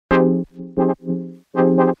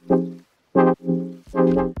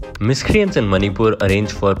Miscreants in Manipur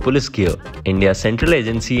arrange for police gear. India's central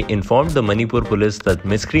agency informed the Manipur Police that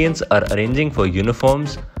miscreants are arranging for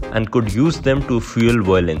uniforms and could use them to fuel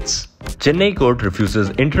violence. Chennai court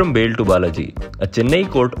refuses interim bail to Balaji. A Chennai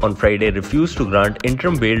court on Friday refused to grant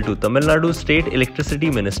interim bail to Tamil Nadu State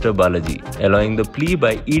Electricity Minister Balaji, allowing the plea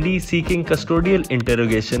by ED seeking custodial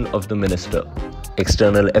interrogation of the minister.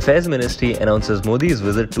 External Affairs Ministry announces Modi's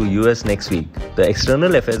visit to US next week. The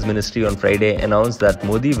External Affairs Ministry on Friday announced that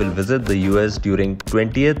Modi will visit the US during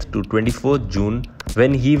 20th to 24th June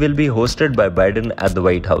when he will be hosted by Biden at the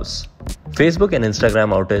White House. Facebook and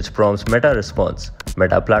Instagram outage prompts Meta response.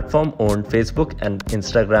 Meta platform owned Facebook and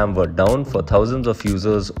Instagram were down for thousands of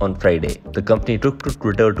users on Friday. The company took to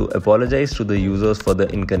Twitter to apologize to the users for the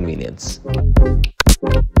inconvenience.